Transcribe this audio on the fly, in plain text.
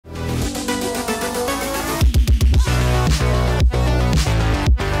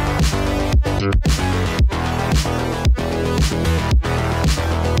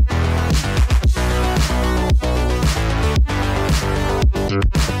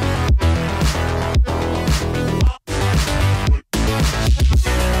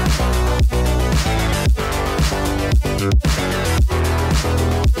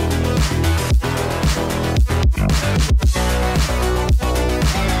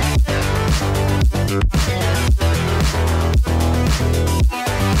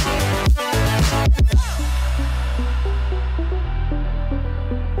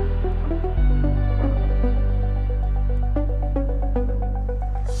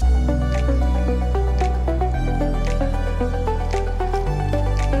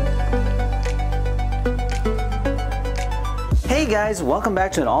guys, welcome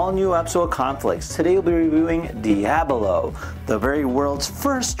back to an all-new episode of Conflicts. Today we'll be reviewing Diablo, the very world's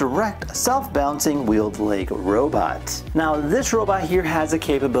first direct self-balancing wheeled leg robot. Now this robot here has the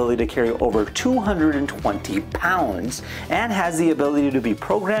capability to carry over 220 pounds and has the ability to be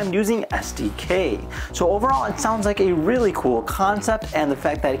programmed using SDK. So overall it sounds like a really cool concept, and the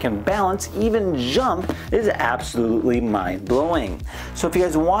fact that it can balance, even jump, is absolutely mind-blowing. So if you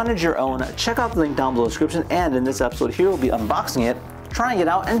guys wanted your own, check out the link down below in the description, and in this episode here we'll be unboxing it, trying it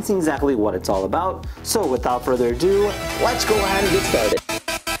out, and seeing exactly what it's all about. So without further ado, let's go ahead and get started.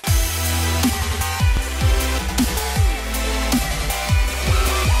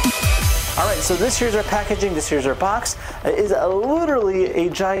 Alright, so this here's our packaging, this here's our box. It is literally a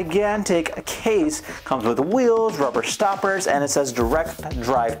gigantic case. Comes with wheels, rubber stoppers, and it says direct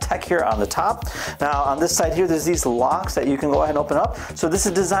drive tech here on the top. Now on this side here, there's these locks that you can go ahead and open up. So this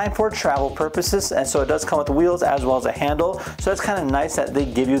is designed for travel purposes, and so it does come with wheels as well as a handle. So it's kind of nice that they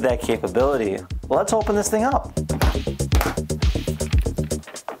give you that capability. Well, let's open this thing up.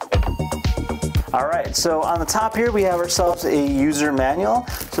 Alright, so on the top here we have ourselves a user manual.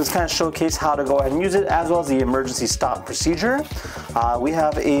 So it's kind of showcase how to go ahead and use it, as well as the emergency stop procedure. We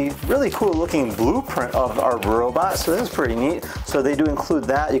have a really cool looking blueprint of our robot, so this is pretty neat. So they do include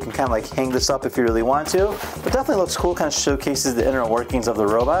that. You can kind of like hang this up if you really want to, but definitely looks cool, kind of showcases the inner workings of the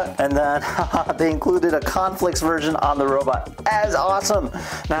robot. And then they included a conflicts version on the robot. As awesome!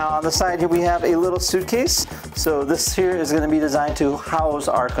 Now on the side here we have a little suitcase. So this here is going to be designed to house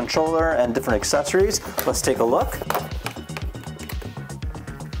our controller and different accessories. Let's take a look.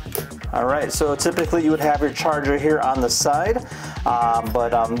 Alright, so typically you would have your charger here on the side,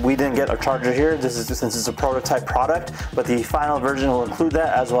 but we didn't get a charger here. This is since it's a prototype product, but the final version will include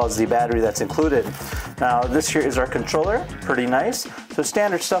that, as well as the battery that's included. Now this here is our controller, pretty nice. So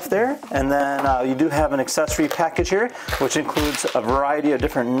standard stuff there, and then you do have an accessory package here, which includes a variety of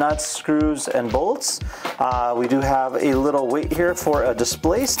different nuts, screws, and bolts. We do have a little weight here for a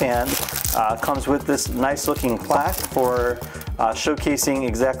display stand. Comes with this nice looking plaque for showcasing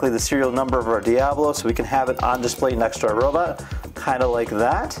exactly the serial number of our Diablo, so we can have it on display next to our robot, kind of like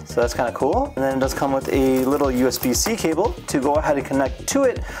that. So that's kind of cool. And then it does come with a little USB-C cable to go ahead and connect to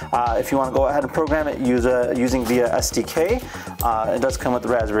it if you want to go ahead and program it using via SDK. It does come with the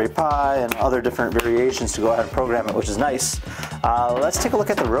Raspberry Pi and other different variations to go ahead and program it, which is nice. Let's take a look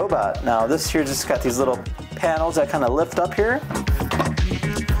at the robot. Now this here just got these little panels that kind of lift up here,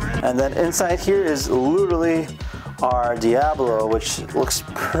 and then inside here is literally our Diablo, which looks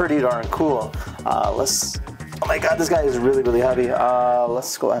pretty darn cool. Oh my god, this guy is really, really heavy.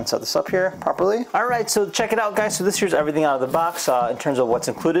 Let's go ahead and set this up here properly. Alright, so check it out, guys. So this here's everything out of the box in terms of what's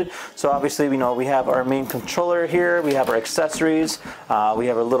included. So obviously we know we have our main controller here, we have our accessories, we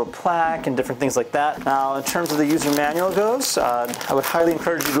have our little plaque and different things like that. Now in terms of the user manual goes, I would highly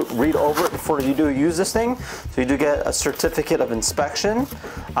encourage you to read over it before you do use this thing. So you do get a certificate of inspection,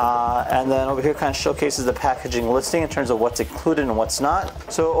 and then over here kind of showcases the packaging listing in terms of what's included and what's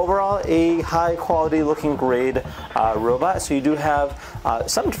not. So overall, a high quality looking grade robot. So you do have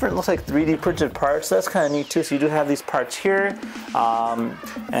some different, looks like 3D printed parts. That's kind of neat too. So you do have these parts here,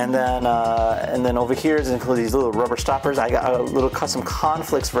 and then over here is include these little rubber stoppers. I got a little custom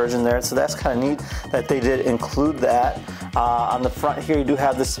conflicts version there, so that's kind of neat that they did include that. On the front here you do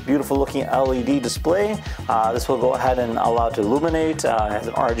have this beautiful looking LED display. This will go ahead and allow it to illuminate. It has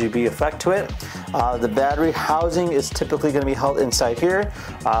an RGB effect to it. The battery housing is typically going to be held inside here.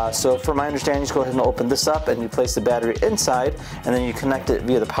 So from my understanding, just go ahead and open this up and you place the battery inside, and then you connect it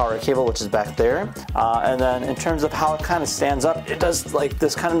via the power cable, which is back there. And then in terms of how it kind of stands up, it does like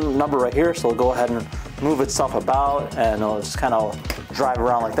this kind of number right here, so it'll go ahead and move itself about, and it'll just kind of drive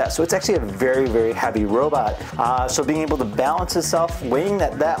around like that. So it's actually a very, very heavy robot. So being able to balance itself, weighing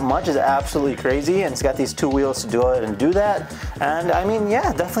that much is absolutely crazy, and it's got these two wheels to do it and do that. And I mean,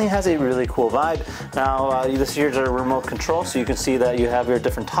 yeah, definitely has a really cool vibe. Now this here's a remote control, so you can see that you have your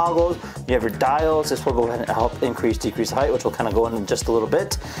different toggles, you have your dials. This will go ahead and help increase, decrease height, which we'll kind of go into just a little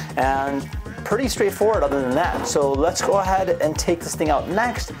bit. And pretty straightforward other than that. So let's go ahead and take this thing out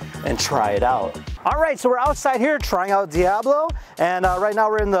next and try it out. Alright, so we're outside here trying out Diablo, and right now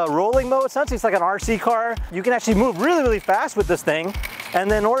we're in the rolling mode. Essentially it's like an RC car. You can actually move really, really fast with this thing, and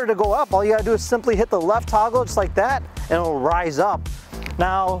then in order to go up, all you gotta do is simply hit the left toggle just like that, and it'll rise up.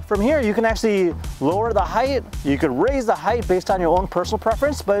 Now from here you can actually lower the height, you could raise the height based on your own personal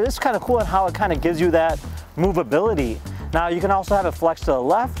preference, but it's kind of cool in how it kind of gives you that movability. Now you can also have it flex to the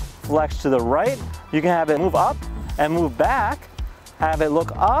left, flex to the right. You can have it move up and move back, have it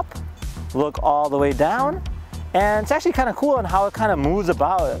look up, look all the way down, and it's actually kind of cool in how it kind of moves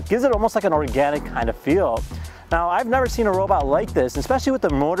about. It gives it almost like an organic kind of feel. Now, I've never seen a robot like this, especially with the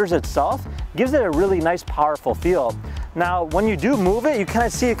motors itself. It gives it a really nice, powerful feel. Now, when you do move it, you kind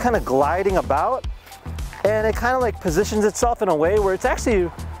of see it kind of gliding about, and it kind of like positions itself in a way where it's actually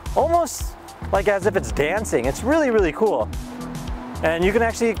almost like as if it's dancing. It's really, really cool. And you can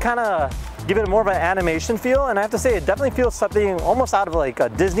actually kind of give it more of an animation feel, and I have to say it definitely feels something almost out of like a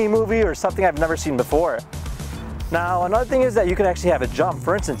Disney movie or something I've never seen before. Now, another thing is that you can actually have it jump.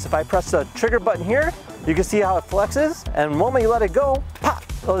 For instance, if I press the trigger button here, you can see how it flexes, and the moment you let it go, pop,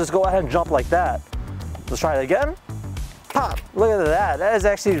 it'll just go ahead and jump like that. Let's try it again. Pop, look at that. That is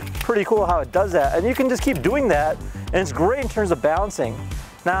actually pretty cool how it does that, and you can just keep doing that, and it's great in terms of balancing.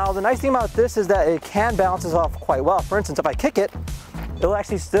 Now, the nice thing about this is that it can balance itself quite well. For instance, if I kick it, it'll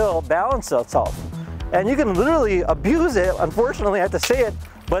actually still balance itself. And you can literally abuse it, unfortunately I have to say it,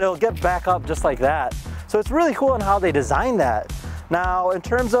 but it'll get back up just like that. So it's really cool in how they designed that. Now, in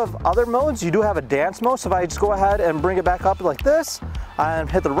terms of other modes, you do have a dance mode. So if I just go ahead and bring it back up like this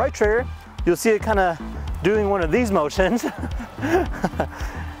and hit the right trigger, you'll see it kind of doing one of these motions.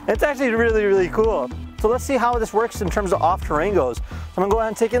 It's actually really, really cool. So let's see how this works in terms of off-terrain goes. I'm gonna go ahead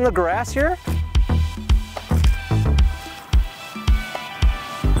and take in the grass here.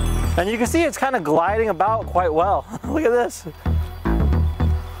 And you can see it's kind of gliding about quite well. Look at this.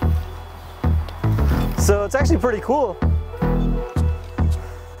 So it's actually pretty cool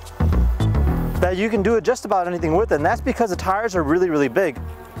that you can do just about anything with it, and that's because the tires are really, really big.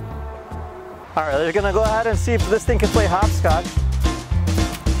 All right, they're gonna go ahead and see if this thing can play hopscotch.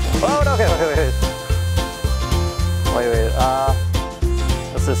 Oh, no, okay, wait.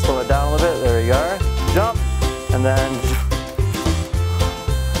 Let's just slow it down a little bit. There we go. Jump, and then.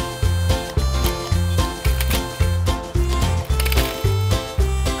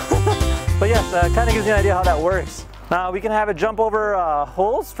 But yes, kind of gives you an idea how that works. Now we can have it jump over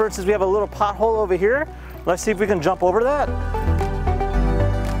holes. For instance, we have a little pothole over here. Let's see if we can jump over that.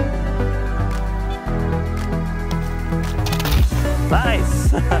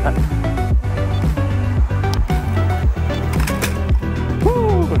 Nice!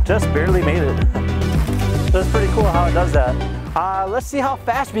 Woo, just barely made it. That's pretty cool how it does that. Let's see how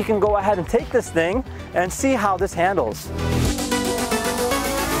fast we can go ahead and take this thing and see how this handles.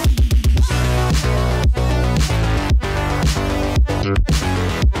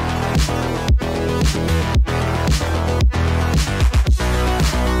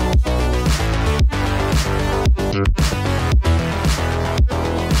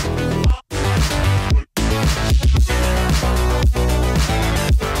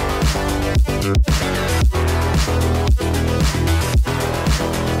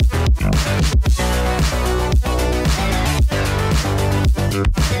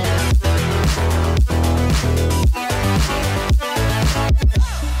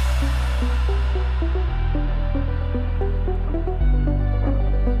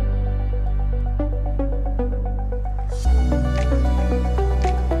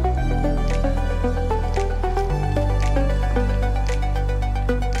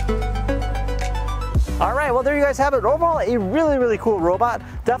 Well, there you guys have it. Overall, a really, really cool robot.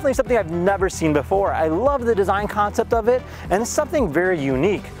 Definitely something I've never seen before. I love the design concept of it, and it's something very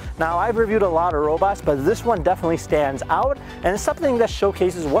unique. Now, I've reviewed a lot of robots, but this one definitely stands out, and it's something that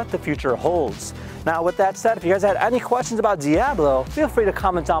showcases what the future holds. Now, with that said, if you guys had any questions about Diablo, feel free to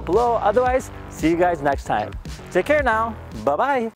comment down below. Otherwise, see you guys next time. Take care now. Bye-bye.